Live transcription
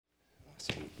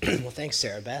Well, thanks,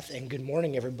 Sarah Beth, and good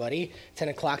morning, everybody. 10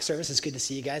 o'clock service, it's good to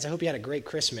see you guys. I hope you had a great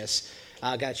Christmas.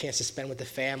 Got a chance to spend with the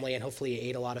family, and hopefully you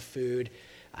ate a lot of food.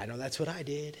 I know that's what I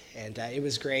did, and it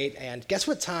was great. And guess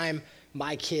what time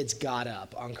my kids got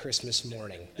up on Christmas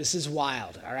morning? This is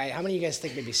wild, all right? How many of you guys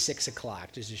think maybe 6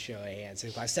 o'clock, just a show of hands?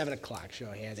 6 o'clock, 7 o'clock, show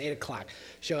of hands, 8 o'clock,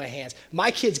 show of hands.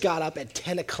 My kids got up at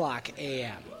 10 o'clock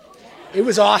a.m. It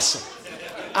was awesome.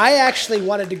 I actually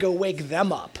wanted to go wake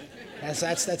them up.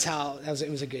 That's how it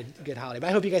was a good holiday. But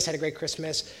I hope you guys had a great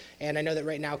Christmas. And I know that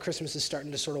right now Christmas is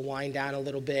starting to sort of wind down a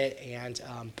little bit, and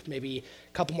maybe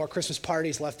a couple more Christmas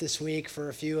parties left this week for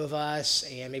a few of us,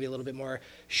 and maybe a little bit more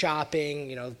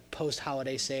shopping,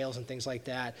 post-holiday sales and things like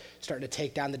that, starting to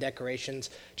take down the decorations.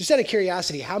 Just out of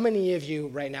curiosity, how many of you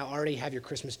right now already have your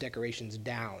Christmas decorations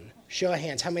down? Show of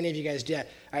hands, how many of you guys did? All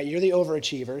right, you're the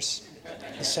overachievers.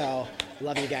 So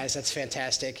love you guys, that's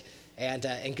fantastic.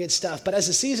 And good stuff. But as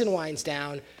the season winds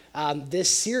down, this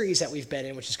series that we've been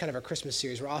in, which is kind of our Christmas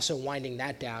series, we're also winding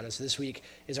that down. And so this week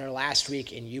is our last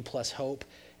week in U Plus Hope,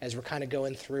 as we're kind of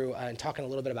going through and talking a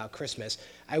little bit about Christmas.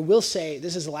 I will say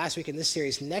this is the last week in this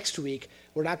series. Next week,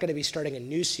 we're not going to be starting a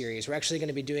new series. We're actually going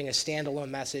to be doing a standalone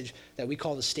message that we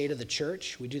call the State of the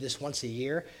Church. We do this once a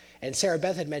year. And Sarah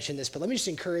Beth had mentioned this, but let me just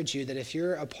encourage you that if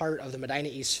you're a part of the Medina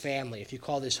East family, if you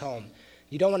call this home,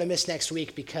 you don't want to miss next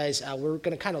week, because we're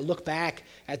going to kind of look back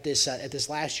at this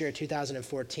last year,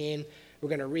 2014. We're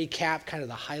going to recap kind of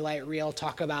the highlight reel,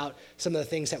 talk about some of the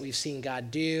things that we've seen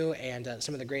God do, and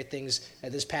some of the great things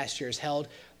that this past year has held.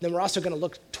 Then we're also going to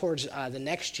look towards the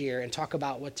next year and talk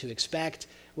about what to expect,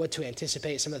 what to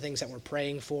anticipate, some of the things that we're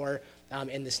praying for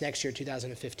in this next year,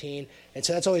 2015. And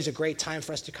so that's always a great time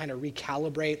for us to kind of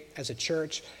recalibrate as a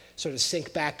church, sort of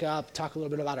sync back up, talk a little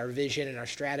bit about our vision and our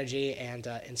strategy, and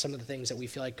some of the things that we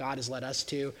feel like God has led us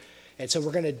to. And so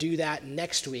we're going to do that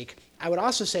next week. I would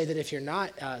also say that if you're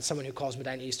not someone who calls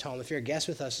Medina East home, if you're a guest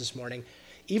with us this morning,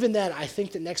 even then, I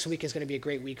think that next week is going to be a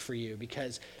great week for you,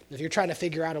 because if you're trying to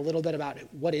figure out a little bit about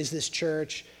what is this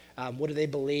church, what do they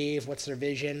believe, what's their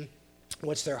vision,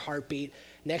 what's their heartbeat,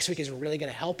 next week is really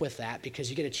going to help with that, because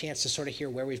you get a chance to sort of hear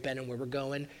where we've been and where we're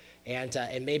going. And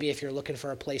maybe if you're looking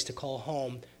for a place to call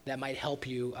home, that might help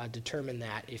you determine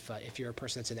that if you're a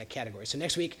person that's in that category. So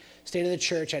next week, State of the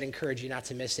Church, I'd encourage you not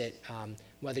to miss it,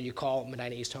 whether you call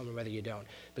Medina East home or whether you don't.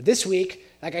 But this week,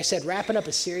 like I said, wrapping up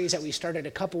a series that we started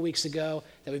a couple weeks ago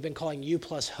that we've been calling U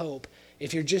Plus Hope.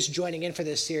 If you're just joining in for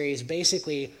this series,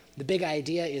 basically the big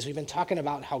idea is we've been talking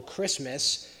about how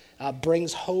Christmas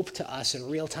brings hope to us in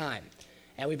real time.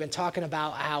 And we've been talking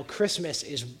about how Christmas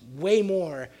is way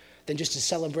more than just a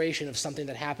celebration of something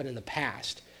that happened in the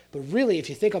past. But really, if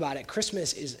you think about it,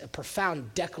 Christmas is a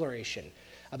profound declaration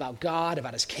about God,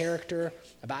 about his character,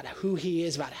 about who he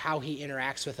is, about how he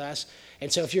interacts with us.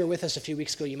 And so if you were with us a few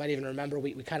weeks ago, you might even remember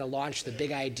we kind of launched the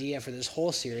big idea for this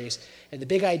whole series. And the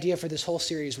big idea for this whole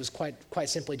series was quite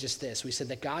simply just this. We said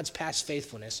that God's past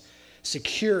faithfulness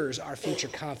secures our future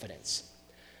confidence.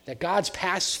 That God's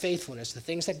past faithfulness, the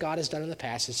things that God has done in the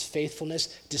past, his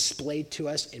faithfulness displayed to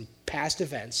us in past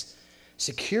events,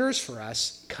 secures for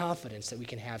us confidence that we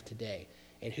can have today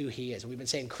in who he is. We've been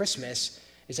saying Christmas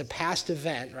is a past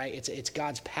event, right? It's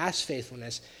God's past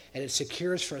faithfulness, and it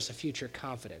secures for us a future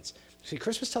confidence. See,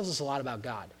 Christmas tells us a lot about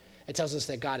God. It tells us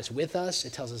that God is with us.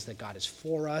 It tells us that God is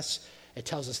for us. It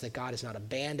tells us that God has not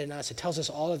abandoned us. It tells us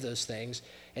all of those things.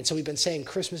 And so we've been saying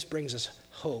Christmas brings us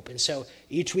hope. And so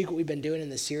each week what we've been doing in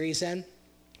the series then,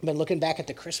 we've been looking back at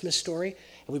the Christmas story,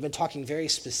 and we've been talking very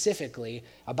specifically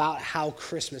about how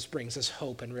Christmas brings us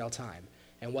hope in real time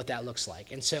and what that looks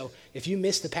like. And so if you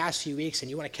missed the past few weeks and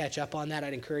you want to catch up on that,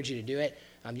 I'd encourage you to do it.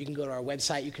 You can go to our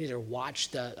website. You can either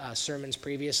watch the sermons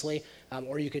previously,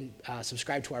 or you can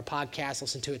subscribe to our podcast,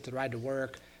 listen to it to ride to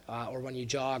work, or when you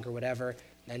jog or whatever,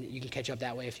 and you can catch up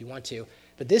that way if you want to.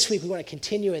 But this week we want to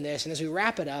continue in this, and as we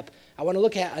wrap it up, I want to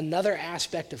look at another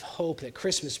aspect of hope that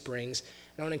Christmas brings.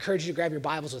 And I want to encourage you to grab your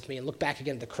Bibles with me and look back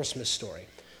again at the Christmas story.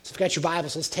 So if you've got your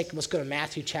Bibles, let's go to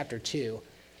Matthew chapter 2.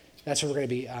 That's where we're going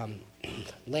to be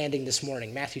landing this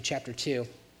morning, Matthew chapter 2.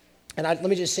 And let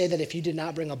me just say that if you did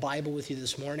not bring a Bible with you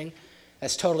this morning,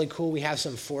 that's totally cool. We have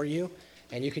some for you.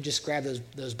 And you can just grab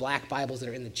those black Bibles that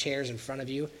are in the chairs in front of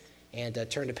you and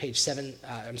turn to page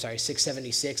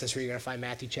 676. That's where you're going to find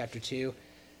Matthew chapter 2.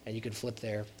 And you can flip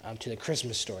there to the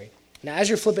Christmas story. Now, as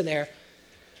you're flipping there,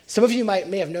 some of you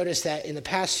may have noticed that in the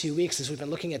past few weeks, as we've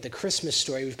been looking at the Christmas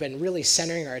story, we've been really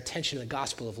centering our attention on the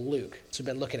Gospel of Luke. So we've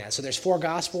been looking at. So there's 4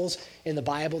 Gospels in the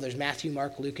Bible. There's Matthew,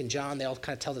 Mark, Luke, and John. They all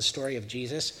kind of tell the story of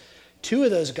Jesus. 2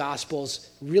 of those Gospels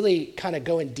really kind of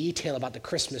go in detail about the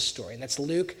Christmas story, and that's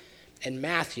Luke and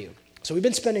Matthew. So we've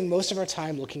been spending most of our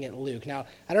time looking at Luke. Now,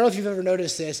 I don't know if you've ever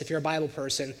noticed this, if you're a Bible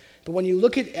person, but when you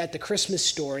look at the Christmas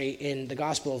story in the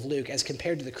Gospel of Luke as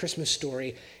compared to the Christmas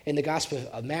story in the Gospel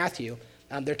of Matthew,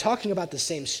 they're talking about the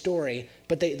same story,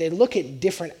 but they look at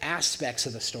different aspects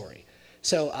of the story.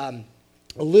 So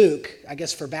Luke, I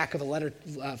guess for lack of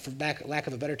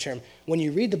a better term, when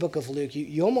you read the book of Luke,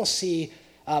 you almost see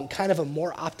kind of a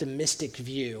more optimistic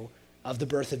view of the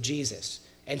birth of Jesus.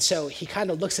 And so he kind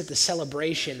of looks at the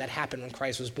celebration that happened when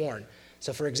Christ was born.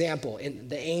 So for example, in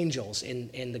the angels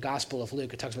in the Gospel of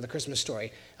Luke, it talks about the Christmas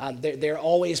story, they're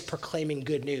always proclaiming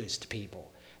good news to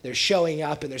people. They're showing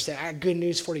up and they're saying, good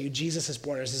news for you, Jesus is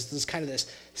born. There's this kind of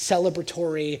this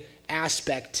celebratory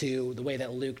aspect to the way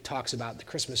that Luke talks about the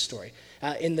Christmas story.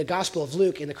 In the Gospel of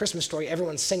Luke, in the Christmas story,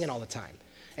 everyone's singing all the time.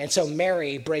 And so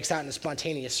Mary breaks out in a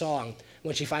spontaneous song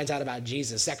when she finds out about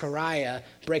Jesus. Zechariah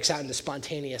breaks out into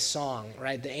spontaneous song,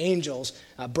 right? The angels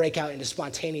break out into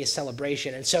spontaneous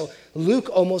celebration. And so Luke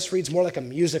almost reads more like a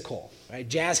musical, right?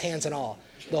 Jazz hands and all,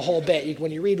 the whole bit.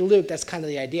 When you read Luke, that's kind of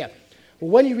the idea.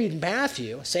 Well, when you read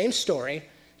Matthew, same story,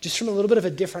 just from a little bit of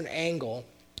a different angle.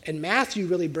 And Matthew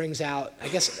really brings out, I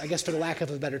guess for the lack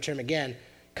of a better term again,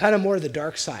 kind of more of the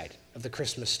dark side of the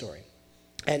Christmas story.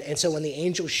 And so when the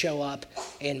angels show up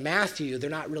in Matthew, they're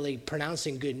not really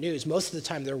pronouncing good news. Most of the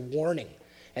time they're warning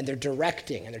and they're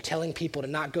directing and they're telling people to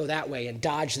not go that way and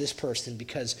dodge this person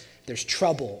because there's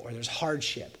trouble or there's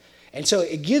hardship. And so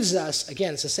it gives us,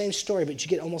 again, it's the same story, but you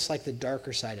get almost like the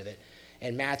darker side of it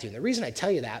in Matthew. And the reason I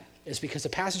tell you that is because the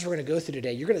passage we're going to go through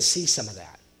today, you're going to see some of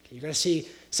that. You're going to see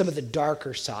some of the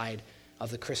darker side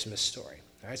of the Christmas story.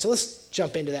 All right, so let's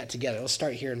jump into that together. Let's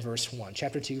start here in verse 1,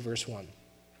 chapter 2, verse 1.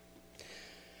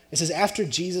 It says, after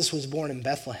Jesus was born in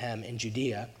Bethlehem in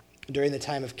Judea, during the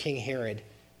time of King Herod,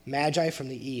 Magi from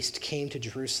the east came to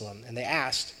Jerusalem, and they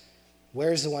asked,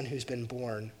 where is the one who's been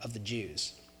born of the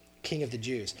Jews, King of the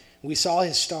Jews? We saw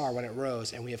his star when it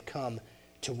rose, and we have come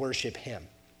to worship him.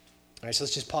 All right, so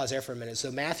let's just pause there for a minute.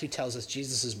 So Matthew tells us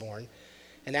Jesus is born,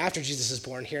 and after Jesus is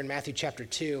born, here in Matthew chapter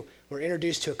 2, we're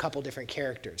introduced to a couple different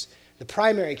characters. The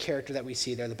primary character that we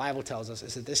see there, the Bible tells us,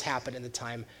 is that this happened in the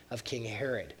time of King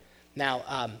Herod.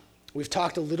 Now, we've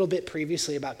talked a little bit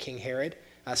previously about King Herod.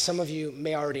 Some of you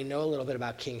may already know a little bit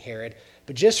about King Herod,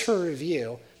 but just for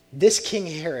review, this King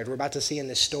Herod we're about to see in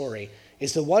this story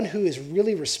is the one who is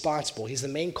really responsible. He's the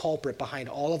main culprit behind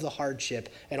all of the hardship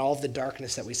and all of the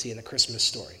darkness that we see in the Christmas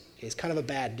story. He's kind of a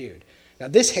bad dude. Now,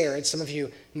 this Herod, some of you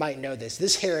might know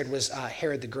this Herod was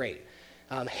Herod the Great.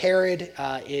 Herod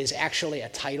is actually a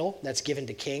title that's given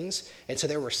to kings, and so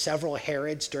there were several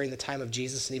Herods during the time of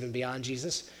Jesus and even beyond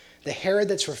Jesus. The Herod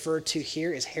that's referred to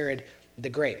here is Herod the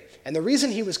Great. And the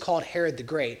reason he was called Herod the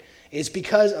Great is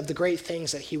because of the great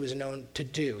things that he was known to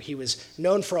do. He was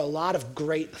known for a lot of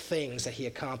great things that he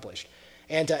accomplished.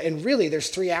 And really, there's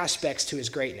three aspects to his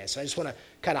greatness. I just want to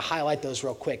kind of highlight those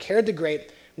real quick. Herod the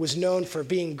Great was known for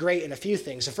being great in a few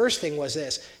things. The first thing was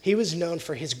this. He was known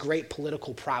for his great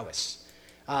political prowess.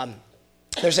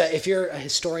 If you're a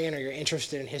historian or you're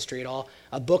interested in history at all,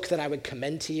 a book that I would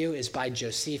commend to you is by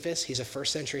Josephus. He's a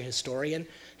first century historian.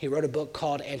 He wrote a book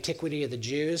called Antiquity of the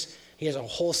Jews. He has a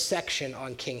whole section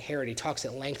on King Herod. He talks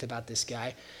at length about this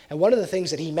guy. And one of the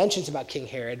things that he mentions about King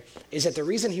Herod is that the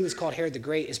reason he was called Herod the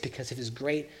Great is because of his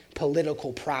great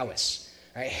political prowess.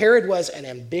 Right? Herod was an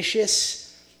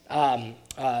ambitious, kind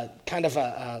of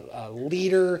a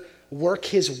leader, work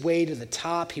his way to the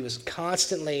top. He was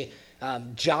constantly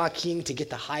jockeying to get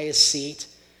the highest seat.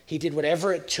 He did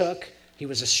whatever it took. He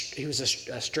was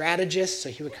a strategist, so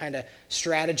he would kind of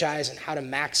strategize on how to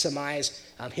maximize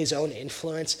his own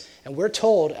influence. And we're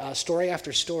told story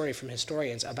after story from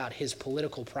historians about his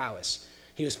political prowess.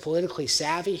 He was politically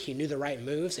savvy, he knew the right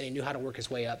moves, and he knew how to work his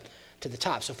way up to the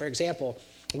top. So for example,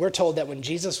 we're told that when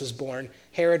Jesus was born,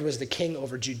 Herod was the king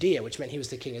over Judea, which meant he was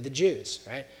the king of the Jews,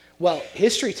 right? Well,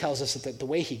 history tells us that the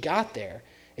way he got there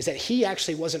is that he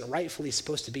actually wasn't rightfully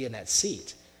supposed to be in that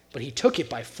seat, but he took it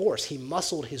by force. He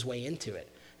muscled his way into it.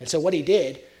 And so what he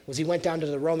did was he went down to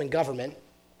the Roman government,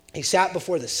 he sat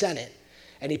before the Senate,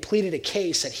 and he pleaded a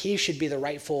case that he should be the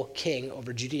rightful king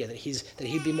over Judea, that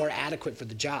he'd be more adequate for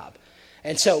the job.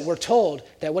 And so we're told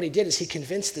that what he did is he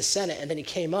convinced the Senate, and then he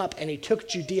came up and he took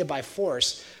Judea by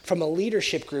force from a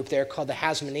leadership group there called the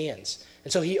Hasmoneans.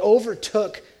 And so he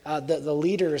overtook the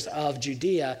leaders of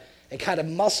Judea and kind of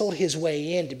muscled his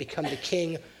way in to become the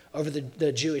king over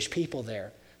the Jewish people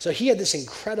there. So he had this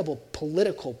incredible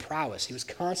political prowess. He was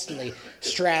constantly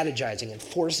strategizing and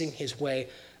forcing his way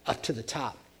up to the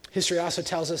top. History also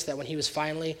tells us that when he was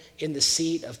finally in the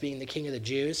seat of being the king of the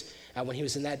Jews, when he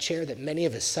was in that chair, that many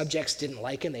of his subjects didn't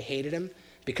like him. They hated him.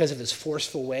 because of his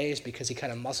forceful ways, because he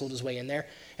kind of muscled his way in there.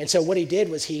 And so what he did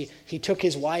was he took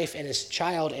his wife and his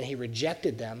child and he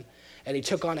rejected them, and he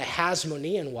took on a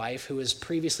Hasmonean wife who was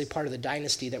previously part of the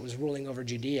dynasty that was ruling over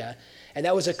Judea. And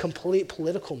that was a complete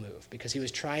political move because he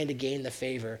was trying to gain the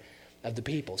favor of the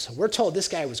people. So we're told this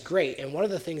guy was great, and one of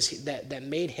the things that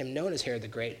made him known as Herod the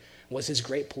Great was his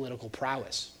great political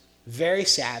prowess. Very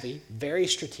savvy, very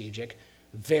strategic,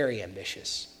 very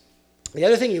ambitious. The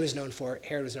other thing Herod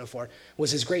was known for,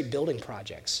 was his great building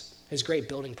projects. His great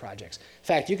building projects. In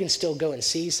fact, you can still go and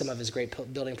see some of his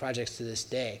great building projects to this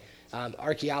day.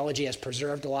 Archaeology has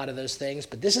preserved a lot of those things,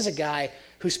 but this is a guy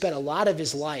who spent a lot of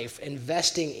his life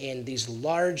investing in these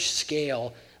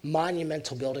large-scale,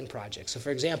 monumental building projects. So,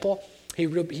 for example, he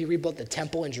rebuilt the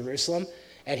temple in Jerusalem,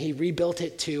 and he rebuilt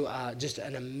it to just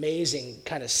an amazing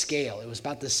kind of scale. It was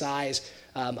about the size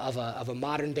of a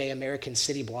modern-day American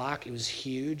city block. It was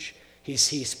huge. He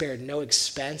spared no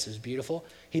expense. It was beautiful.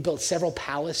 He built several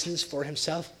palaces for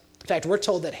himself. In fact, we're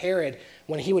told that Herod,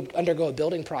 when he would undergo a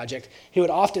building project, he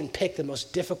would often pick the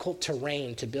most difficult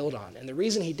terrain to build on. And the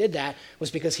reason he did that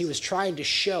was because he was trying to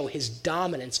show his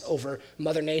dominance over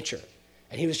Mother Nature.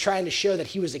 And he was trying to show that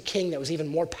he was a king that was even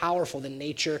more powerful than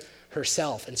nature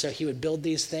herself. And so he would build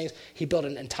these things. He built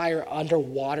an entire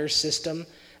underwater system,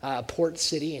 port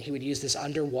city, and he would use this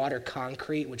underwater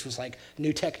concrete, which was like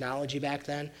new technology back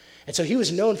then. And so he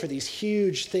was known for these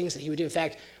huge things that he would do. In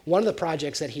fact, one of the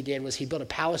projects that he did was he built a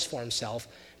palace for himself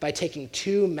by taking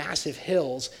two massive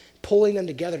hills, pulling them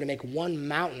together to make one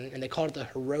mountain, and they called it the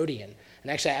Herodian.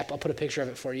 And actually, I'll put a picture of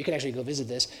it for you. You can actually go visit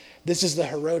this. This is the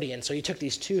Herodian. So he took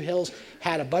these two hills,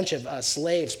 had a bunch of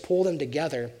slaves pull them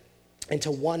together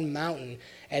into one mountain,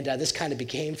 and this kind of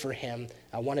became for him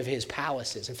one of his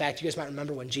palaces. In fact, you guys might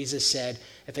remember when Jesus said,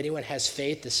 if anyone has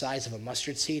faith the size of a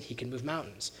mustard seed, he can move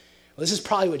mountains. Well, this is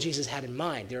probably what Jesus had in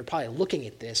mind. They were probably looking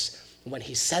at this when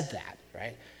he said that,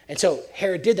 right? And so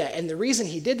Herod did that. And the reason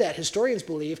he did that, historians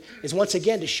believe, is once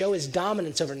again to show his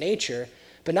dominance over nature,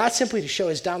 but not simply to show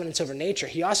his dominance over nature.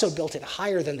 He also built it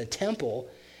higher than the temple.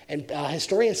 And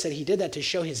historians said he did that to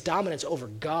show his dominance over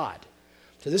God.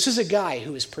 So this is a guy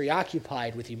who was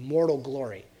preoccupied with immortal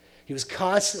glory. He was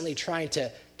constantly trying to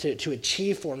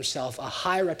achieve for himself a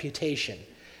high reputation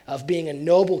of being a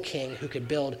noble king who could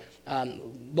build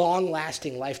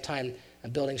long-lasting, lifetime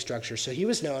building structures. So he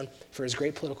was known for his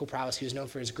great political prowess. He was known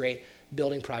for his great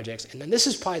building projects. And then this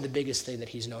is probably the biggest thing that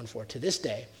he's known for. To this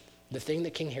day, the thing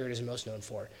that King Herod is most known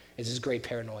for is his great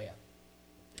paranoia.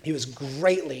 He was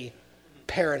greatly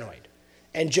paranoid.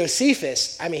 And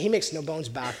Josephus, I mean, he makes no bones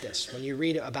about this. When you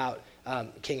read about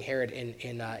King Herod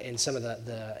in some of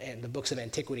the books of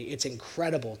antiquity, it's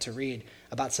incredible to read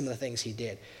about some of the things he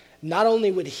did. Not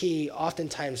only would he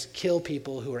oftentimes kill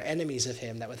people who were enemies of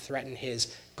him that would threaten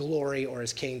his glory or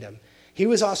his kingdom, he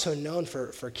was also known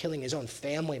for killing his own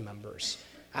family members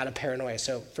out of paranoia.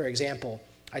 So, for example,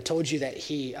 I told you that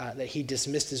he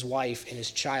dismissed his wife and his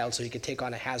child so he could take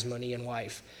on a Hasmonean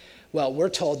wife. Well, we're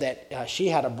told that she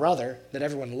had a brother that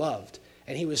everyone loved,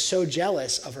 and he was so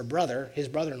jealous of her brother, his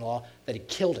brother-in-law, that he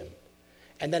killed him.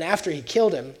 And then after he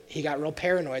killed him, he got real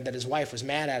paranoid that his wife was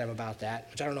mad at him about that,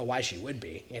 which I don't know why she would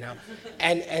be, you know.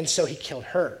 And so he killed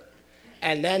her.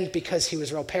 And then because he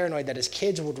was real paranoid that his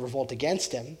kids would revolt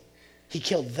against him, he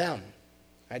killed them.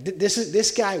 Right?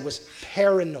 This guy was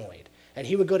paranoid, and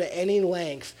he would go to any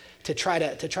length to try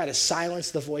to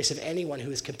silence the voice of anyone who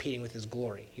was competing with his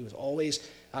glory. He was always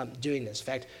doing this. In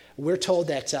fact, we're told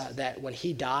that when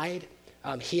he died,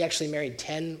 he actually married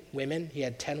 10 women. He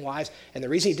had 10 wives. And the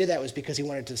reason he did that was because he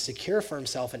wanted to secure for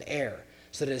himself an heir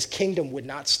so that his kingdom would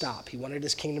not stop. He wanted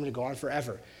his kingdom to go on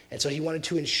forever. And so he wanted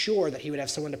to ensure that he would have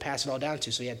someone to pass it all down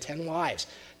to. So he had 10 wives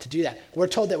to do that. We're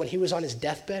told that when he was on his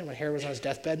deathbed, when Herod was on his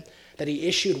deathbed, that he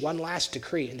issued one last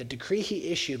decree. And the decree he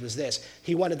issued was this.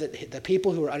 He wanted the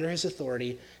people who were under his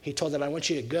authority, he told them, I want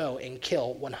you to go and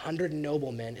kill 100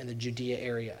 noblemen in the Judea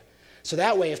area. So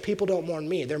that way, if people don't mourn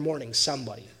me, they're mourning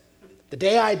somebody. The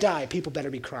day I die, people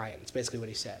better be crying. That's basically what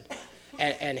he said.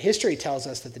 And history tells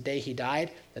us that the day he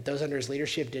died, that those under his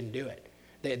leadership didn't do it.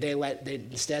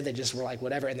 Instead, they just were like,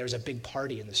 whatever, and there was a big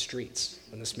party in the streets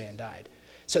when this man died.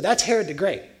 So that's Herod the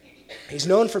Great. He's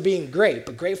known for being great,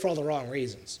 but great for all the wrong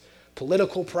reasons.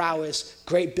 Political prowess,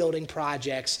 great building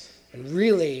projects, and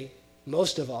really,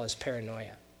 most of all, is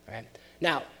paranoia. Right?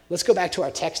 Now, let's go back to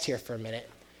our text here for a minute,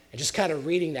 and just kind of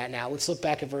reading that now. Let's look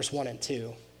back at verse 1 and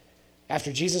 2.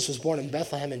 After Jesus was born in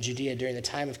Bethlehem in Judea during the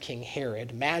time of King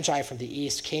Herod, Magi from the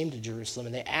east came to Jerusalem,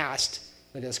 and they asked,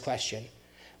 look at this question,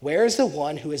 where is the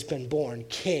one who has been born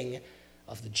King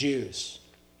of the Jews?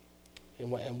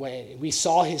 And we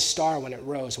saw his star when it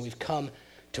rose, and we've come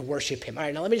to worship him. All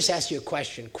right, now let me just ask you a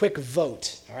question. Quick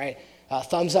vote, all right?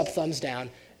 Thumbs up, thumbs down.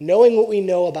 Knowing what we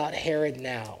know about Herod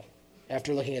now,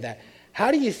 after looking at that,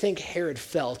 how do you think Herod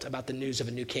felt about the news of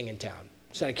a new king in town?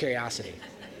 Just out of curiosity.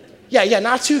 Yeah,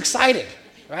 not too excited,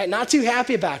 right? Not too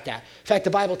happy about that. In fact, the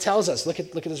Bible tells us, look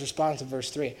at his response in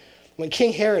verse 3. When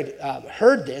King Herod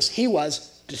heard this, he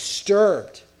was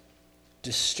disturbed.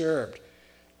 Disturbed.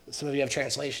 Some of you have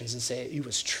translations that say he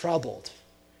was troubled.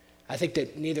 I think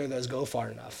that neither of those go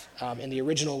far enough. In the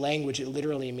original language, it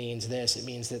literally means this. It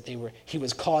means that he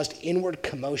was caused inward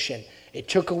commotion. It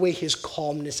took away his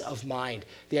calmness of mind.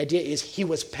 The idea is he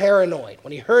was paranoid.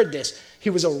 When he heard this, he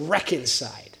was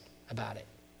irreconciled about it,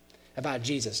 about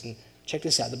Jesus. And check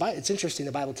this out. It's interesting.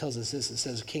 The Bible tells us this. It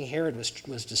says King Herod was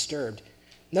disturbed.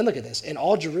 And then look at this. And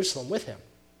all Jerusalem with him.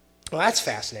 Well, that's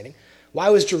fascinating. Why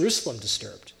was Jerusalem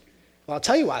disturbed? Well, I'll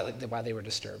tell you why they were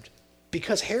disturbed.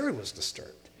 Because Herod was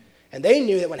disturbed. And they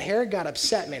knew that when Herod got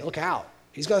upset, man, look out.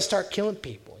 He's going to start killing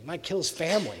people. He might kill his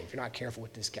family if you're not careful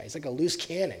with this guy. He's like a loose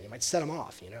cannon. You might set him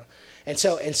off, And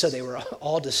so they were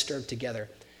all disturbed together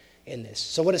in this.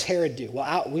 So what does Herod do?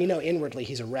 Well, we know inwardly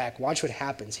he's a wreck. Watch what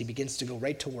happens. He begins to go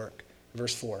right to work.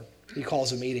 Verse 4. He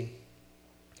calls a meeting.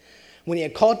 When he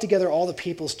had called together all the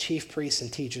people's chief priests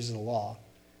and teachers of the law,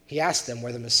 he asked them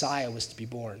where the Messiah was to be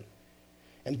born.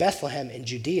 In Bethlehem in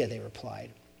Judea, they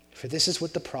replied, for this is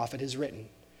what the prophet has written.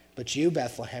 But you,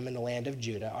 Bethlehem, in the land of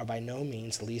Judah, are by no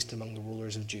means least among the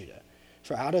rulers of Judah.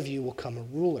 For out of you will come a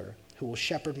ruler who will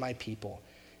shepherd my people,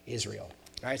 Israel.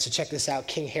 All right, so check this out.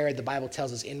 King Herod, the Bible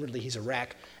tells us inwardly he's a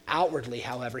wreck. Outwardly,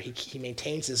 however, he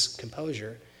maintains his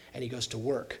composure, and he goes to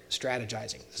work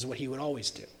strategizing. This is what he would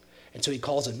always do. And so he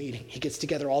calls a meeting. He gets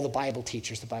together all the Bible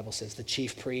teachers, the Bible says, the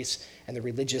chief priests and the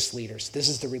religious leaders. This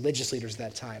is the religious leaders of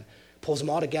that time. Pulls them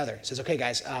all together. Says, okay,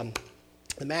 guys,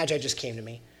 the Magi just came to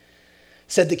me.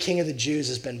 Said the King of the Jews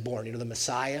has been born. The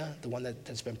Messiah, the one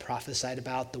that's been prophesied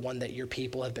about, the one that your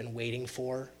people have been waiting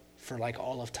for like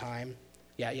all of time.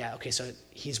 Yeah, okay, so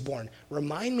he's born.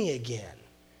 Remind me again,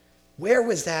 where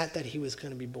was that he was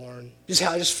going to be born? Just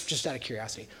out of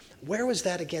curiosity. Where was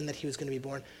that again that he was going to be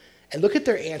born? And look at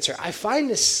their answer. I find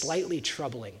this slightly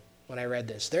troubling when I read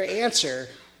this. Their answer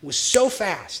was so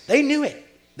fast. They knew it.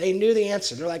 They knew the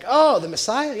answer. They're like, oh, the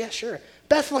Messiah? Yeah, sure.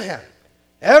 Bethlehem.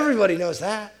 Everybody knows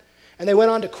that. And they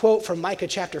went on to quote from Micah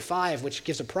chapter 5, which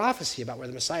gives a prophecy about where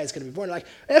the Messiah is going to be born. Like,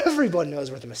 everyone knows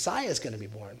where the Messiah is going to be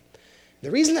born. The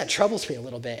reason that troubles me a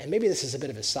little bit, and maybe this is a bit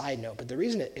of a side note, but the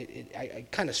reason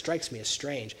it kind of strikes me as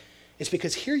strange is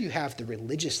because here you have the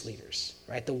religious leaders,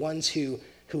 right? The ones who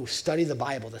study the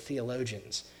Bible, the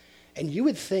theologians. And you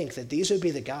would think that these would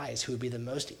be the guys who would be the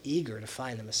most eager to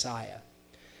find the Messiah.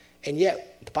 And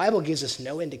yet, the Bible gives us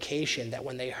no indication that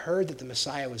when they heard that the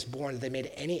Messiah was born, that they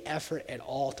made any effort at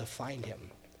all to find him.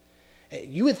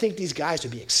 You would think these guys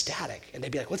would be ecstatic, and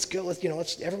they'd be like, let's go, let's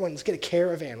get a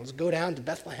caravan, let's go down to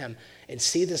Bethlehem and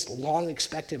see this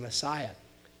long-expected Messiah.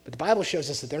 But the Bible shows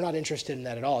us that they're not interested in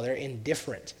that at all. They're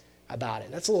indifferent about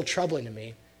it. That's a little troubling to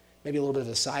me, maybe a little bit of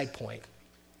a side point.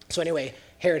 So anyway,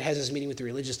 Herod has his meeting with the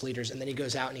religious leaders, and then he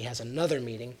goes out and he has another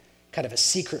meeting, kind of a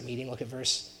secret meeting. Look at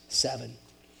verse 7.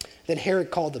 Then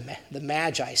Herod called the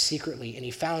Magi secretly, and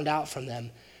he found out from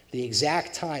them the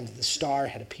exact time that the star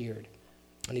had appeared.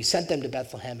 And he sent them to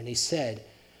Bethlehem, and he said,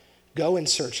 go and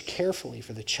search carefully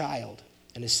for the child,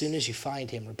 and as soon as you find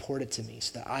him, report it to me,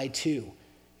 so that I too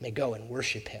may go and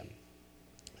worship him.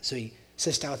 So he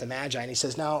sits down with the Magi, and he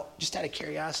says, now, just out of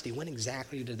curiosity, when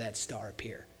exactly did that star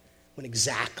appear? When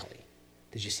exactly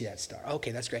did you see that star?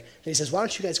 Okay, that's great. And he says, why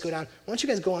don't you guys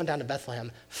go on down to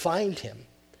Bethlehem, find him,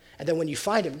 and then when you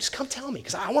find him, just come tell me,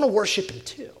 because I want to worship him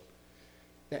too.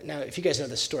 Now, if you guys know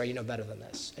this story, you know better than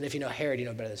this. And if you know Herod, you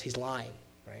know better than this. He's lying,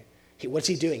 right? What's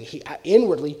he doing?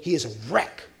 Inwardly, he is a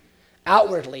wreck.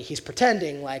 Outwardly, he's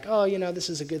pretending like, oh, this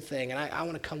is a good thing, and I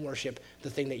want to come worship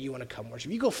the thing that you want to come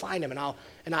worship. You go find him,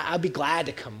 and I'll be glad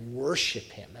to come worship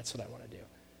him. That's what I want to do.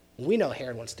 We know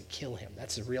Herod wants to kill him.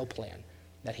 That's the real plan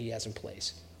that he has in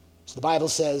place. So the Bible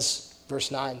says, verse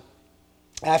 9,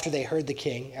 after the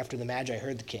Magi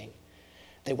heard the king,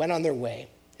 they went on their way,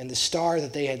 and the star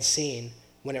that they had seen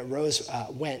when it rose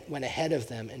went ahead of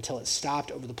them until it stopped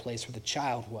over the place where the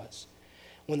child was.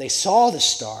 When they saw the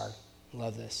star,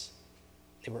 love this,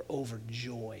 they were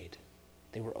overjoyed.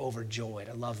 They were overjoyed.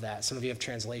 I love that. Some of you have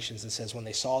translations that says when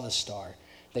they saw the star,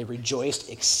 they rejoiced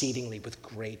exceedingly with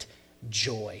great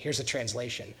joy. Here's a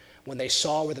translation. When they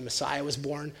saw where the Messiah was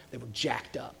born, they were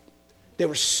jacked up. They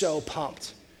were so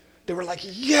pumped. They were like,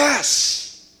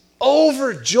 yes,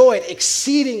 overjoyed,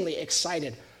 exceedingly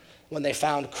excited when they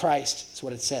found Christ. That's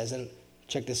what it says. And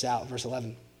check this out, verse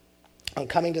 11. On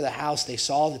coming to the house, they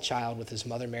saw the child with his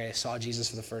mother Mary. They saw Jesus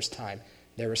for the first time.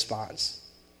 Their response,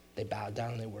 they bowed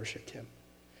down and they worshiped him.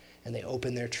 And they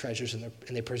opened their treasures and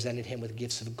they presented him with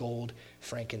gifts of gold,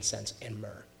 frankincense, and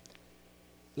myrrh.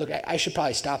 Look, I should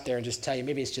probably stop there and just tell you,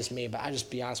 maybe it's just me, but I'll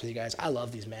just be honest with you guys. I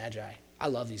love these magi. I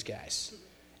love these guys.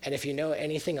 And if you know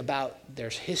anything about their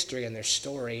history and their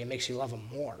story, it makes you love them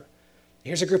more.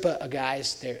 Here's a group of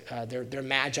guys. They're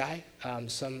magi.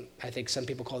 I think some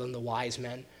people call them the wise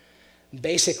men.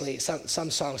 Basically, some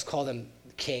songs call them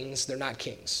kings. They're not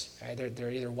kings. Right?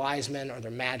 They're either wise men or they're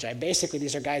magi. Basically,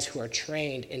 these are guys who are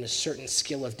trained in a certain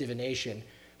skill of divination,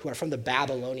 who are from the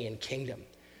Babylonian kingdom.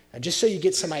 Now, just so you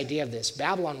get some idea of this,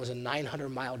 Babylon was a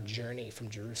 900-mile journey from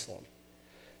Jerusalem.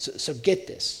 So get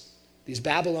this. These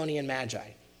Babylonian magi,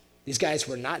 these guys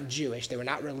were not Jewish. They were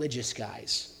not religious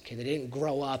guys. Okay, they didn't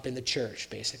grow up in the church,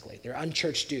 basically. They're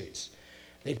unchurched dudes.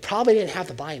 They probably didn't have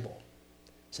the Bible.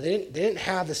 So they didn't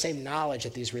have the same knowledge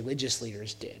that these religious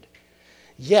leaders did.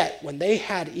 Yet, when they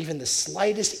had even the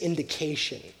slightest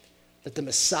indication that the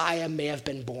Messiah may have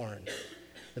been born,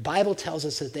 the Bible tells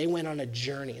us that they went on a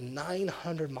journey, a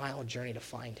 900-mile journey to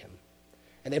find him.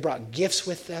 And they brought gifts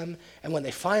with them. And when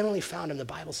they finally found him, the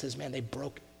Bible says, man, they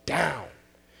broke down.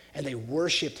 And they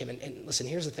worshiped him. And listen,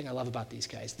 here's the thing I love about these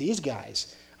guys. These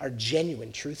guys are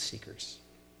genuine truth seekers.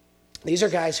 These are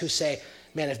guys who say,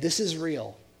 man, if this is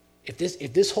real, if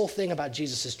this whole thing about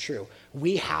Jesus is true,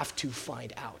 we have to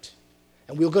find out.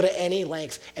 And we'll go to any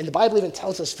length. And the Bible even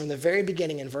tells us from the very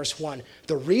beginning in verse 1,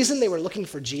 the reason they were looking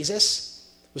for Jesus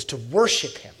was to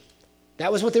worship him.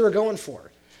 That was what they were going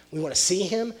for. We want to see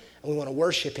him and we want to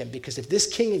worship him, because if this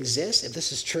king exists, if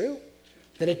this is true,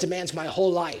 then it demands my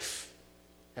whole life.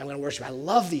 And I'm going to worship him. I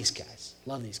love these guys.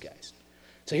 Love these guys.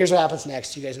 So here's what happens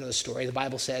next. You guys know the story. The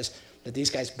Bible says that these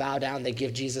guys bow down. They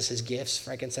give Jesus his gifts,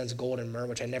 frankincense, gold, and myrrh,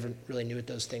 which I never really knew what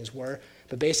those things were.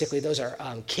 But basically, those are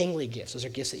kingly gifts. Those are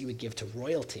gifts that you would give to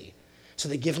royalty. So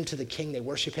they give them to the king. They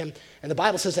worship him. And the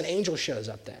Bible says an angel shows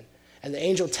up then. And the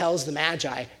angel tells the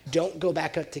Magi, don't go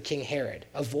back up to King Herod.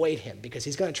 Avoid him, because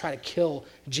he's going to try to kill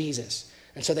Jesus.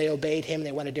 And so they obeyed him.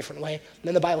 They went a different way. And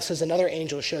then the Bible says another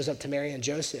angel shows up to Mary and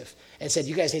Joseph and said,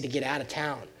 you guys need to get out of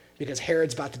town, because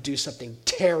Herod's about to do something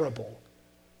terrible.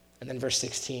 And then verse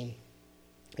 16,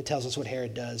 it tells us what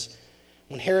Herod does.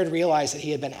 When Herod realized that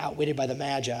he had been outwitted by the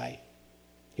Magi,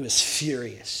 he was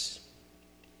furious.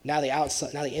 Now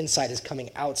the inside is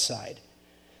coming outside.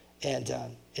 And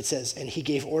it says, and he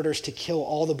gave orders to kill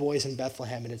all the boys in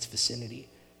Bethlehem and its vicinity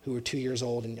who were 2 years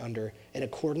old and under, in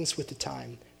accordance with the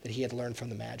time that he had learned from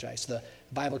the Magi. So the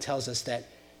Bible tells us that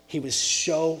he was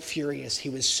so furious, he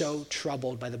was so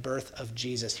troubled by the birth of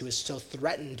Jesus, he was so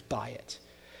threatened by it,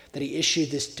 that he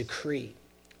issued this decree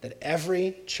that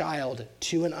every child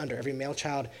 2 and under, every male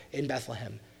child in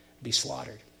Bethlehem, be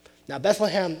slaughtered. Now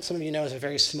Bethlehem, some of you know, is a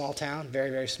very small town, very,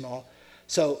 very small.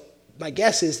 So my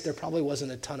guess is there probably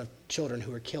wasn't a ton of children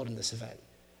who were killed in this event.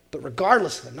 But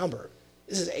regardless of the number,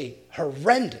 this is a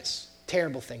horrendous,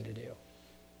 terrible thing to do.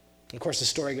 Of course, the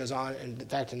story goes on, and in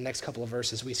fact, in the next couple of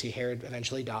verses, we see Herod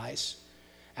eventually dies.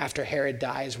 After Herod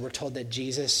dies, we're told that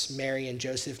Jesus, Mary, and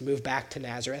Joseph move back to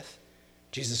Nazareth.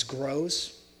 Jesus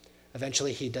grows.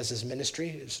 Eventually, he does his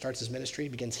ministry, starts his ministry,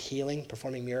 begins healing,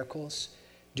 performing miracles,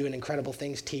 doing incredible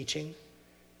things, teaching.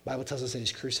 The Bible tells us that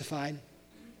he's crucified.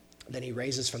 Then he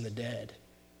raises from the dead.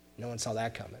 No one saw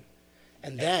that coming.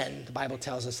 And then the Bible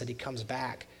tells us that he comes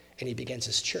back and he begins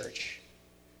his church.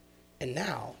 And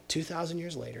now, 2,000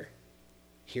 years later,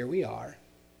 here we are,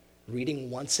 reading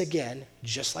once again,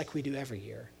 just like we do every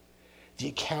year, the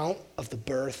account of the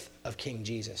birth of King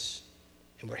Jesus.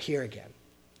 And we're here again.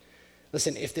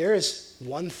 Listen, if there is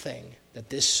one thing that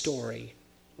this story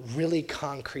really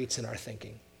concretes in our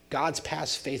thinking, God's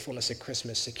past faithfulness at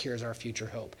Christmas secures our future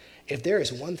hope. If there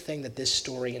is one thing that this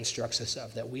story instructs us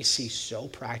of that we see so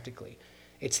practically,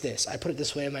 it's this. I put it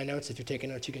this way in my notes. If you're taking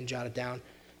notes, you can jot it down.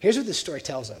 Here's what this story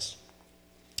tells us.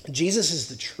 Jesus is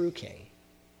the true king.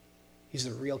 He's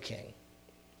the real king.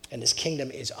 And his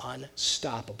kingdom is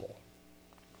unstoppable.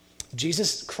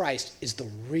 Jesus Christ is the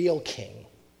real king.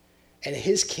 And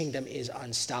his kingdom is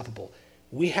unstoppable.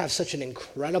 We have such an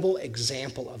incredible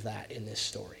example of that in this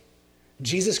story.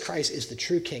 Jesus Christ is the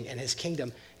true king, and his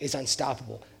kingdom is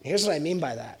unstoppable. And here's what I mean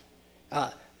by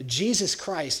that. Jesus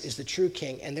Christ is the true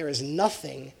king, and there is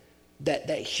nothing that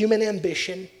human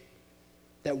ambition,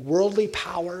 that worldly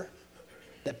power,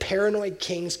 that paranoid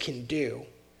kings can do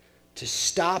to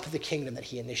stop the kingdom that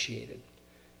he initiated.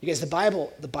 You guys, the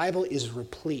Bible is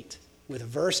replete with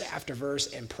verse after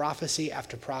verse and prophecy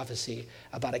after prophecy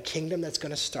about a kingdom that's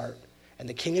going to start, and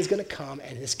the king is going to come,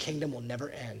 and his kingdom will never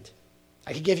end.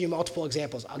 I could give you multiple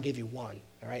examples. I'll give you one.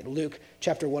 All right, Luke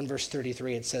chapter 1, verse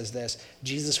 33, it says this: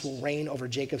 Jesus will reign over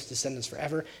Jacob's descendants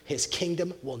forever. His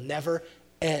kingdom will never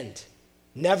end.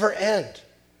 Never end.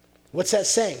 What's that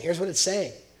saying? Here's what it's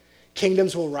saying.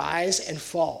 Kingdoms will rise and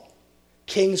fall.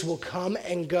 Kings will come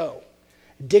and go.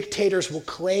 Dictators will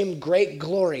claim great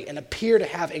glory and appear to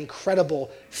have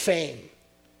incredible fame.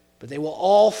 But they will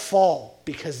all fall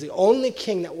because the only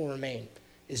king that will remain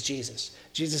is Jesus.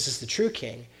 Jesus is the true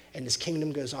king, and his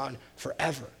kingdom goes on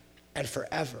forever and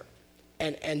forever.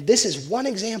 And this is one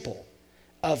example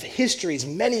of history's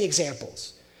many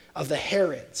examples of the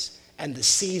Herods and the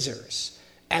Caesars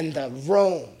and the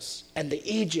Romes and the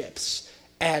Egypts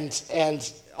and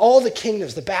all the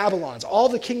kingdoms, the Babylons, all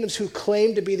the kingdoms who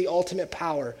claim to be the ultimate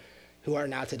power, who are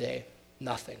now today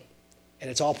nothing. And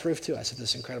it's all proof to us of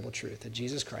this incredible truth that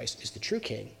Jesus Christ is the true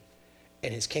king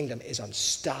and his kingdom is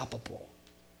unstoppable.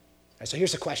 All right, so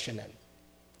here's the question then.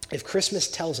 If Christmas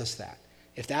tells us that,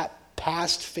 if that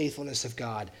past faithfulness of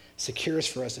God secures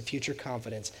for us a future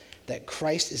confidence that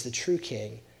Christ is the true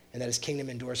king and that his kingdom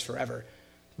endures forever,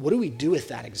 what do we do with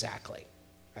that exactly?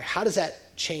 How does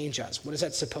that change us? What is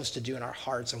that supposed to do in our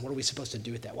hearts, and what are we supposed to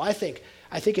do with that? Well, I think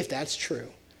if that's true,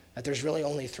 that there's really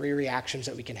only three reactions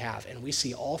that we can have, and we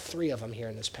see all three of them here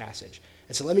in this passage.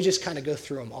 And so let me just kind of go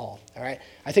through them all right?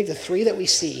 I think the three that we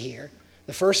see here,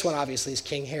 the first one obviously is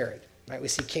King Herod, right? We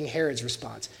see King Herod's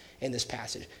response in this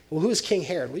passage. Well, who is King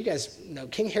Herod? Well, you guys know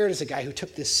King Herod is a guy who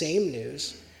took this same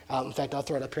news. In fact, I'll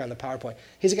throw it up here on the PowerPoint.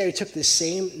 He's a guy who took this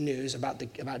same news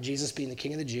about Jesus being the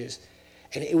king of the Jews,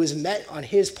 and it was met on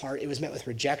his part, it was met with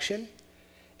rejection.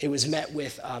 It was met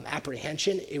with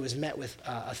apprehension. It was met with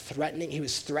a threatening. He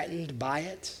was threatened by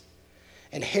it.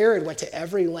 And Herod went to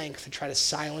every length to try to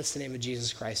silence the name of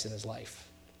Jesus Christ in his life.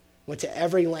 Went to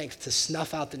every length to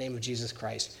snuff out the name of Jesus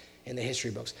Christ in the history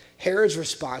books. Herod's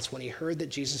response when he heard that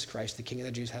Jesus Christ, the King of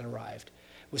the Jews, had arrived,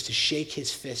 was to shake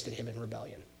his fist at him in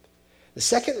rebellion. The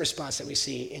second response that we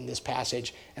see in this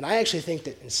passage, and I actually think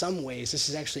that in some ways this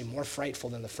is actually more frightful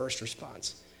than the first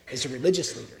response, is the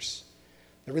religious leaders.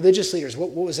 The religious leaders,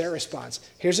 what was their response?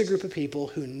 Here's a group of people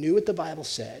who knew what the Bible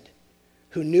said,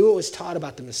 who knew what was taught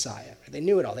about the Messiah. They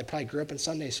knew it all. They probably grew up in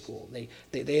Sunday school.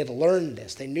 They had learned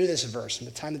this. They knew this verse from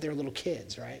the time that they were little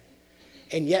kids, right?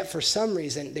 And yet, for some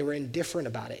reason, they were indifferent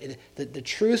about it. The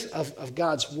truth of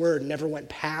God's word never went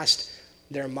past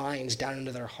their minds down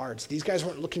into their hearts. These guys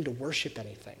weren't looking to worship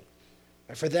anything.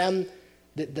 For them,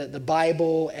 the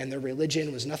Bible and their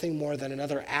religion was nothing more than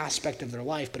another aspect of their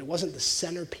life, but it wasn't the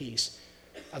centerpiece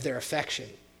of their affection.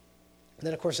 And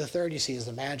then, of course, the third you see is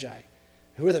the Magi.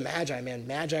 Who are the Magi, man?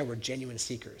 Magi were genuine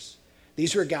seekers.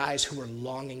 These were guys who were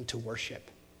longing to worship.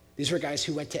 These were guys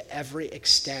who went to every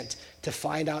extent to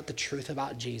find out the truth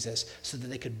about Jesus so that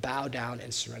they could bow down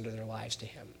and surrender their lives to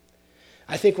him.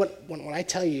 I think when I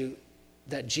tell you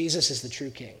that Jesus is the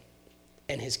true king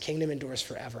and his kingdom endures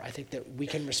forever, I think that we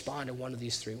can respond in one of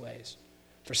these three ways.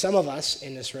 For some of us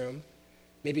in this room,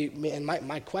 maybe, and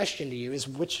my question to you is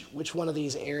which one of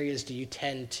these areas do you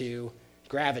tend to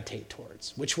gravitate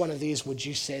towards? Which one of these would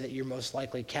you say that you're most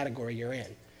likely category you're in?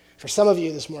 For some of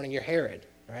you this morning, you're Herod,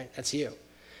 right? That's you.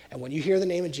 And when you hear the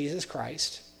name of Jesus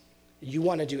Christ, you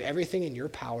want to do everything in your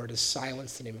power to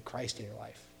silence the name of Christ in your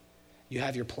life. You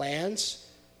have your plans,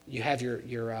 you have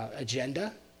your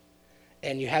agenda,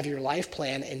 and you have your life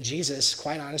plan, and Jesus,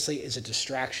 quite honestly, is a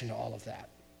distraction to all of that.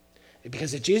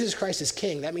 Because if Jesus Christ is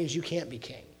king, that means you can't be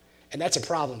king. And that's a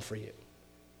problem for you.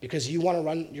 Because you want to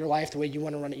run your life the way you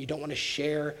want to run it. You don't want to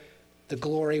share the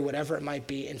glory, whatever it might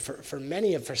be. And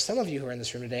for some of you who are in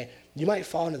this room today, you might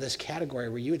fall into this category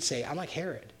where you would say, I'm like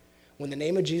Herod. When the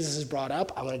name of Jesus is brought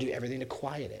up, I want to do everything to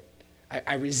quiet it.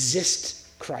 I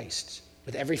resist Christ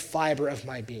with every fiber of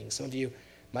my being. Some of you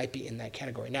might be in that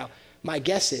category. Now, my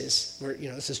guess is,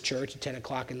 this is church at 10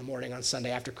 o'clock in the morning on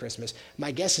Sunday after Christmas.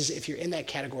 My guess is if you're in that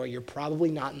category, you're probably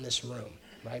not in this room,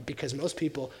 right? Because most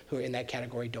people who are in that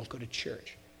category don't go to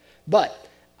church. But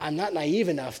I'm not naive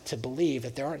enough to believe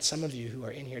that there aren't some of you who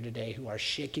are in here today who are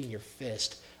shaking your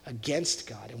fist against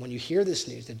God. And when you hear this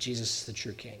news that Jesus is the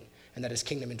true king and that his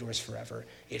kingdom endures forever,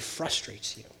 it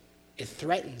frustrates you. It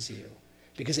threatens you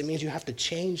because it means you have to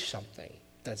change something.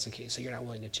 That's the case, so you're not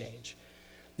willing to change.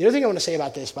 The other thing I want to say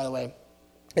about this, by the way,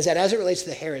 is that as it relates to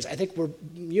the Herods, I think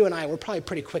you and I, we're probably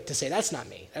pretty quick to say, that's not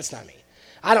me. That's not me.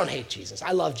 I don't hate Jesus.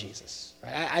 I love Jesus.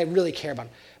 Right? I really care about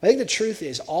him. I think the truth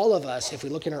is all of us, if we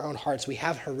look in our own hearts, we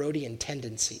have Herodian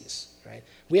tendencies. Right?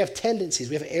 We have tendencies.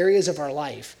 We have areas of our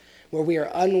life where we are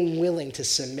unwilling to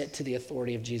submit to the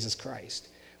authority of Jesus Christ.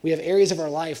 We have areas of our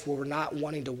life where we're not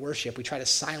wanting to worship. We try to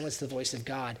silence the voice of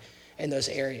God in those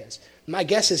areas. My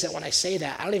guess is that when I say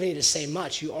that, I don't even need to say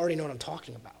much. You already know what I'm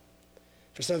talking about.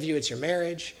 For some of you, it's your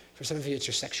marriage. For For some of you, it's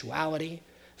your sexuality.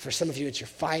 For some of you, it's your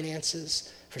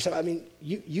finances.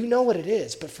 You know what it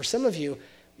is. But for some of you,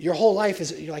 your whole life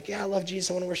is, you're like, yeah, I love Jesus,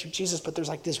 I want to worship Jesus, but there's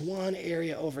like this one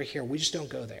area over here. We just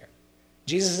don't go there.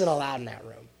 Jesus isn't allowed in that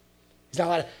room. He's not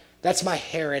allowed. That's my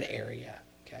Herod area,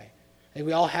 okay? And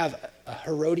we all have a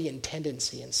Herodian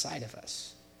tendency inside of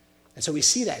us. And so we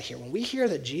see that here. When we hear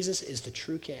that Jesus is the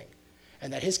true king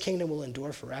and that his kingdom will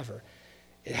endure forever,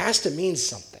 it has to mean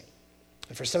something.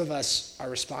 And for some of us, our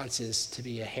response is to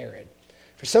be a Herod.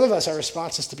 For some of us, our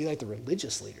response is to be like the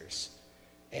religious leaders.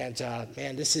 And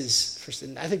man, I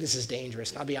think this is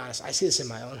dangerous. And I'll be honest, I see this in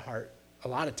my own heart a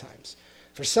lot of times.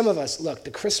 For some of us, look,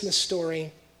 the Christmas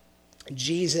story,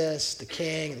 Jesus, the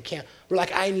king, the camp, we're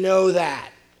like, I know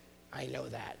that.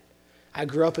 I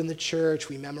grew up in the church.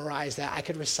 We memorized that. I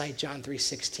could recite John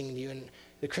 3:16 to you. And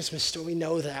the Christmas story, we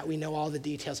know that. We know all the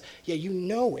details. Yeah, you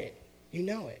know it.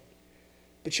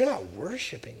 But you're not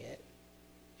worshiping it.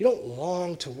 You don't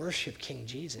long to worship King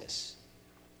Jesus.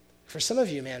 For some of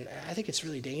you, man, I think it's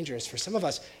really dangerous. For some of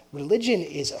us, religion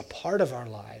is a part of our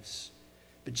lives,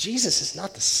 but Jesus is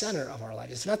not the center of our life.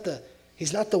 He's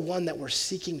not the one that we're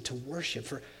seeking to worship.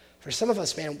 For some of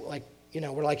us, man, we're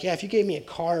like, yeah, if you gave me a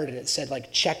card and it said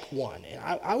like check 1, and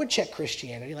I would check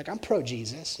Christianity, like I'm pro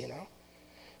Jesus,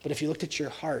 But if you looked at your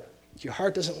heart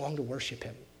doesn't long to worship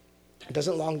him. It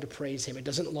doesn't long to praise him. It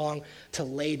doesn't long to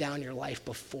lay down your life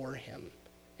before him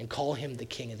and call him the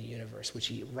king of the universe, which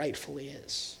he rightfully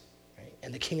is, right?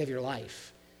 And the king of your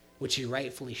life, which he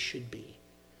rightfully should be.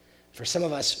 For some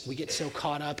of us, we get so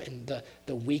caught up in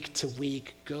the week to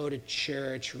week, go to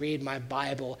church, read my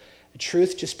Bible. The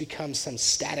truth just becomes some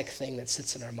static thing that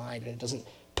sits in our mind and it doesn't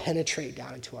penetrate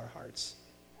down into our hearts.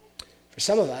 For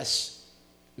some of us,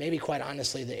 maybe quite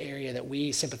honestly, the area that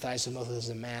we sympathize with most is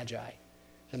the Magi.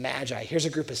 The Magi, here's a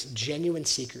group of genuine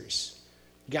seekers,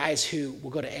 guys who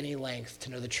will go to any length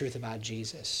to know the truth about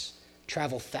Jesus,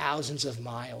 travel thousands of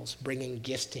miles bringing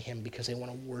gifts to him because they want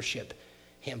to worship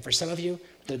him. For some of you,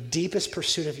 the deepest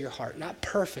pursuit of your heart, not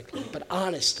perfectly, but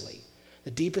honestly,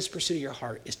 the deepest pursuit of your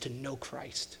heart is to know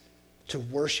Christ, to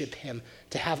worship him,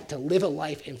 to live a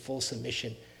life in full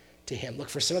submission to him. Look,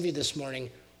 for some of you this morning,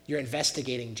 you're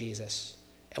investigating Jesus.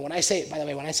 And when I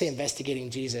say investigating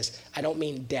Jesus, I don't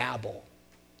mean dabble.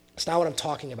 It's not what I'm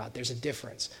talking about. There's a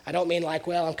difference. I don't mean like,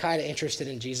 well, I'm kind of interested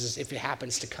in Jesus if it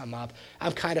happens to come up.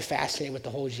 I'm kind of fascinated with the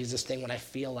whole Jesus thing when I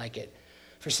feel like it.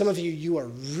 For some of you, you are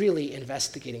really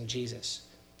investigating Jesus.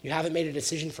 You haven't made a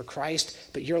decision for Christ,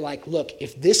 but you're like, look,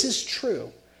 if this is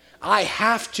true, I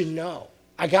have to know.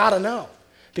 I got to know.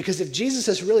 Because if Jesus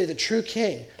is really the true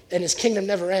king and his kingdom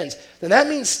never ends, then that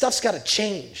means stuff's got to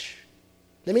change.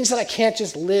 That means that I can't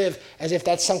just live as if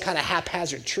that's some kind of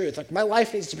haphazard truth. Like my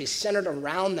life needs to be centered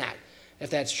around that,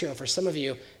 if that's true. And for some of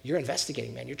you, you're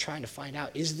investigating, man. You're trying to find out,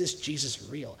 is this Jesus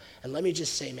real? And let me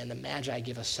just say, man, the Magi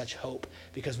give us such hope,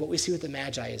 because what we see with the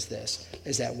Magi is this,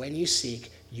 is that when you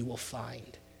seek, you will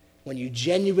find. When you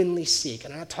genuinely seek,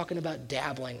 and I'm not talking about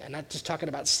dabbling, I'm not just talking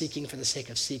about seeking for the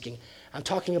sake of seeking. I'm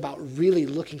talking about really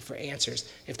looking for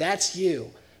answers. If that's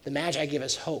you, the Magi give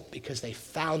us hope because they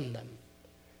found them.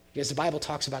 Because the Bible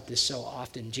talks about this so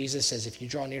often. Jesus says, if you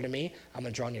draw near to me, I'm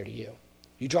going to draw near to you.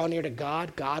 You draw near to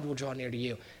God, God will draw near to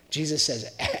you. Jesus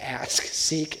says, ask,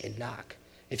 seek, and knock.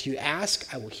 If you ask,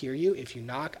 I will hear you. If you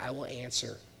knock, I will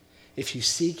answer. If you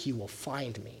seek, you will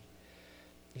find me.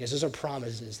 Because those are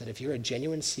promises that if you're a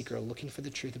genuine seeker looking for the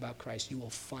truth about Christ, you will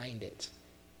find it.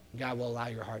 God will allow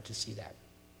your heart to see that.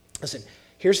 Listen,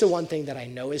 here's the one thing that I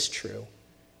know is true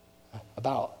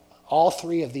about all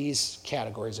three of these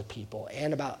categories of people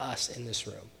and about us in this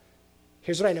room.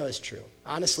 Here's what I know is true.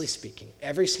 Honestly speaking,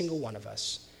 every single one of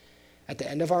us, at the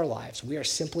end of our lives, we are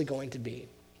simply going to be,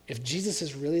 if Jesus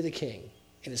is really the king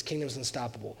and his kingdom is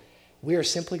unstoppable, we are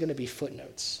simply going to be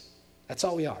footnotes. That's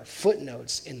all we are.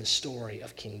 Footnotes in the story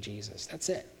of King Jesus. That's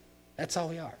it. That's all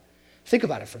we are. Think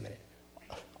about it for a minute.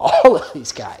 All of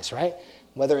these guys, right?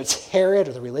 Whether it's Herod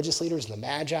or the religious leaders and the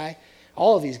Magi,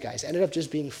 all of these guys ended up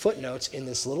just being footnotes in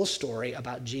this little story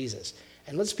about Jesus.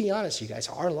 And let's be honest, you guys,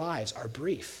 our lives are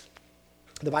brief.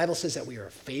 The Bible says that we are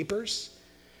vapors.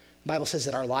 The Bible says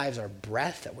that our lives are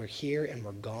breath, that we're here and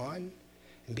we're gone.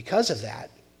 And because of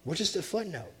that, we're just a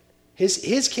footnote.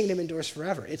 His kingdom endures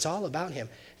forever. It's all about him.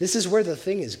 This is where the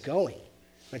thing is going.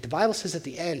 Like the Bible says at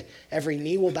the end, every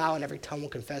knee will bow and every tongue will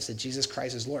confess that Jesus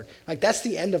Christ is Lord. Like that's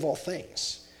the end of all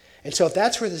things. And so if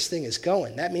that's where this thing is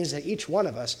going, that means that each one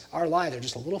of us, our lives are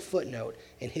just a little footnote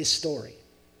in his story.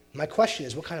 My question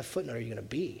is, what kind of footnote are you going to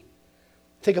be?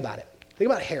 Think about it.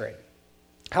 Think about Herod.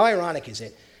 How ironic is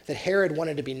it that Herod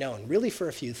wanted to be known really for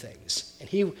a few things, and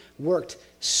he worked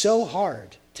so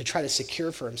hard to try to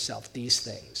secure for himself these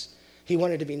things. He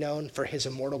wanted to be known for his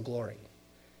immortal glory.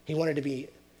 He wanted to be,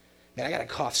 man, I got a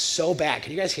cough so bad.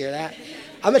 Can you guys hear that?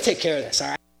 I'm going to take care of this, all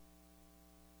right?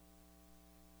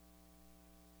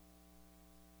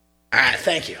 All right,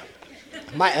 thank you.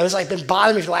 It was like been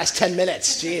bothering me for the last 10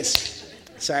 minutes. Jeez.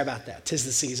 Sorry about that. 'Tis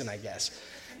the season, I guess.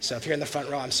 So if you're in the front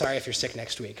row, I'm sorry if you're sick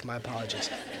next week. My apologies.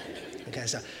 Okay,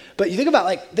 so, but you think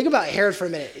about Herod for a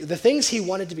minute. The things he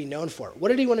wanted to be known for. What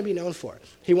did he want to be known for?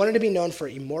 He wanted to be known for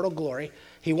immortal glory.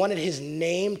 He wanted his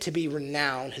name to be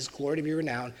renowned, his glory to be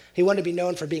renowned. He wanted to be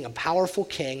known for being a powerful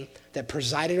king that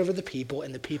presided over the people,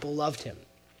 and the people loved him.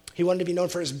 He wanted to be known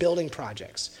for his building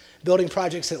projects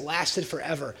that lasted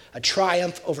forever, a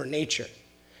triumph over nature.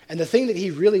 And the thing that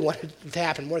he really wanted to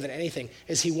happen more than anything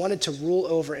is he wanted to rule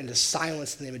over and to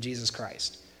silence the name of Jesus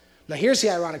Christ. Now here's the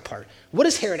ironic part. What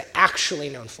is Herod actually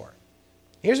known for?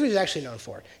 Here's what he's actually known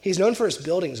for. He's known for his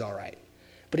buildings, all right,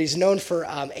 but he's known for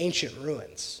ancient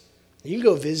ruins. You can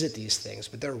go visit these things,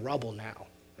 but they're rubble now,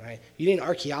 right? You need an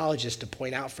archaeologist to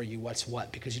point out for you what's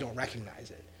what because you don't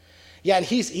recognize it. Yeah, and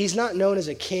he's not known as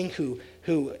a king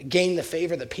who gained the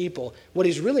favor of the people. What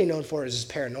he's really known for is his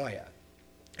paranoia.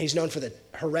 He's known for the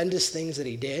horrendous things that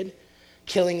he did,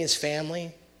 killing his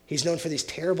family. He's known for these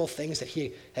terrible things that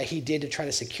he did to try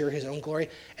to secure his own glory.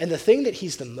 And the thing that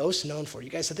he's the most known for, you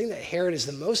guys, the thing that Herod is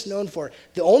the most known for,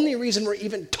 the only reason we're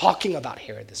even talking about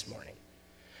Herod this morning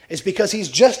is because he's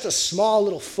just a small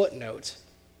little footnote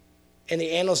in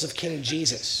the annals of King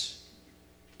Jesus.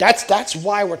 That's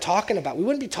why we're talking about. We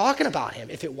wouldn't be talking about him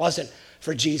if it wasn't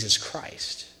for Jesus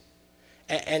Christ.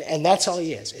 And that's all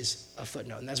he is a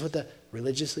footnote. And that's what the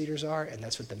religious leaders are, and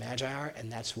that's what the Magi are, and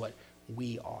that's what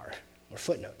we are. We're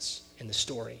footnotes in the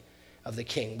story of the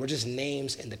king. We're just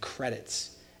names in the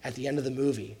credits. At the end of the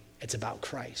movie, it's about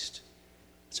Christ.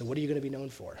 So what are you going to be known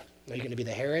for? Are you going to be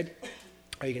the Herod?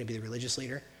 Are you going to be the religious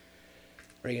leader?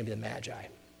 Or are you going to be the Magi?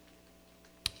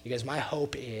 You guys, my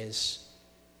hope is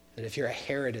that if you're a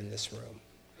Herod in this room,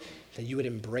 that you would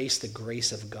embrace the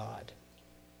grace of God.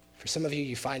 For some of you,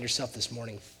 you find yourself this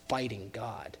morning fighting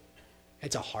God.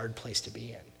 It's a hard place to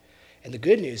be in. And the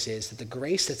good news is that the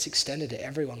grace that's extended to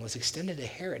everyone was extended to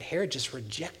Herod. Herod just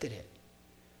rejected it.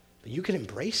 But you can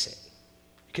embrace it.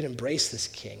 You can embrace this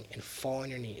king and fall on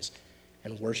your knees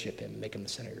and worship him, make him the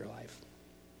center of your life.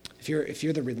 If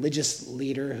you're the religious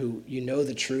leader who you know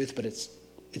the truth, but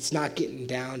it's not getting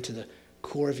down to the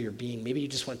core of your being, maybe you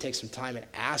just want to take some time and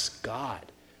ask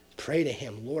God. Pray to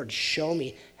him, Lord, show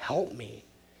me, help me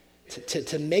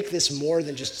to make this more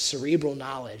than just cerebral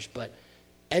knowledge, but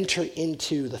enter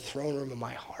into the throne room of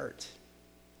my heart.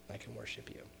 I can worship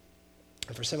you.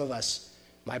 And for some of us,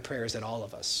 my prayer is that all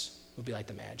of us will be like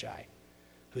the Magi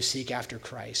who seek after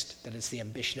Christ, that it's the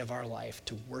ambition of our life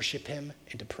to worship him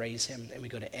and to praise him, and we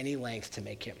go to any length to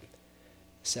make him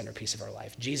the centerpiece of our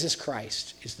life. Jesus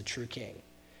Christ is the true king,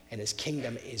 and his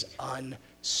kingdom is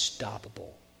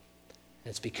unstoppable. And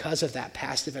it's because of that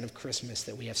past event of Christmas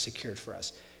that we have secured for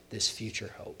us this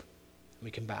future hope.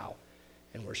 We can bow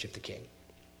and worship the king.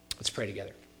 Let's pray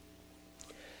together.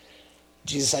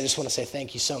 Jesus, I just want to say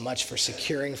thank you so much for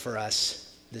securing for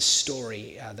us this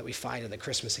story that we find in the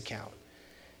Christmas account.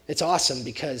 It's awesome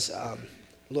because,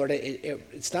 Lord,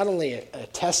 it's not only a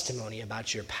testimony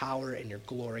about your power and your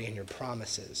glory and your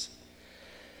promises,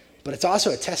 but it's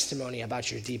also a testimony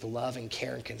about your deep love and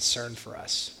care and concern for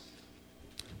us.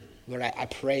 Lord, I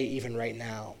pray even right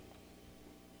now,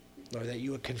 Lord, that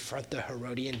you would confront the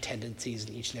Herodian tendencies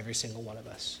in each and every single one of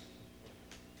us.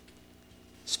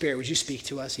 Spirit, would you speak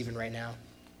to us even right now?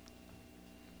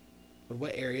 Lord,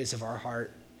 what areas of our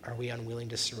heart are we unwilling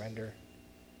to surrender?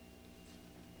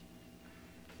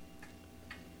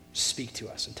 Speak to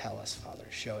us and tell us, Father.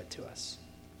 Show it to us.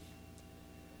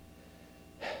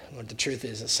 Lord, the truth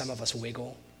is that some of us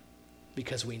wiggle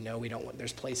because we know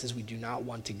there's places we do not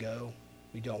want to go.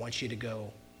 We don't want you to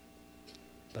go.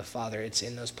 But Father, it's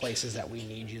in those places that we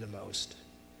need you the most.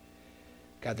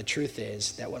 God, the truth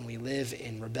is that when we live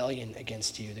in rebellion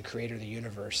against you, the creator of the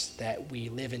universe, that we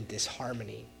live in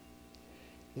disharmony.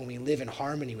 When we live in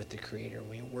harmony with the creator, when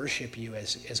we worship you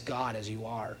as God, as you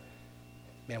are,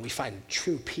 man, we find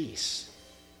true peace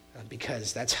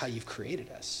because that's how you've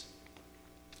created us.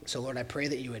 So Lord, I pray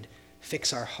that you would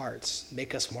fix our hearts,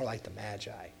 make us more like the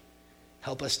Magi.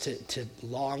 Help us to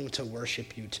long to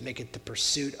worship you, to make it the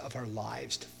pursuit of our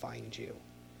lives to find you.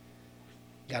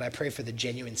 God, I pray for the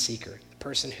genuine seeker, the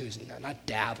person who's not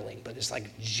dabbling, but is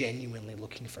like genuinely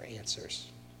looking for answers.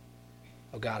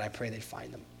 Oh God, I pray they'd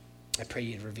find them. I pray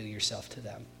you'd reveal yourself to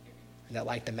them. And that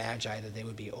like the Magi, that they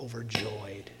would be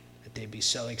overjoyed, that they'd be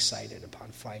so excited upon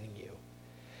finding you.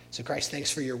 So Christ,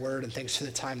 thanks for your word and thanks for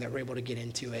the time that we're able to get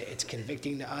into it. It's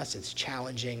convicting to us. It's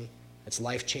challenging. It's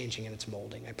life-changing and it's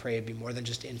molding. I pray it'd be more than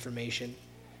just information.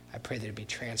 I pray that it'd be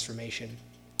transformation.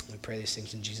 We pray these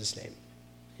things in Jesus' name.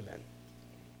 Amen.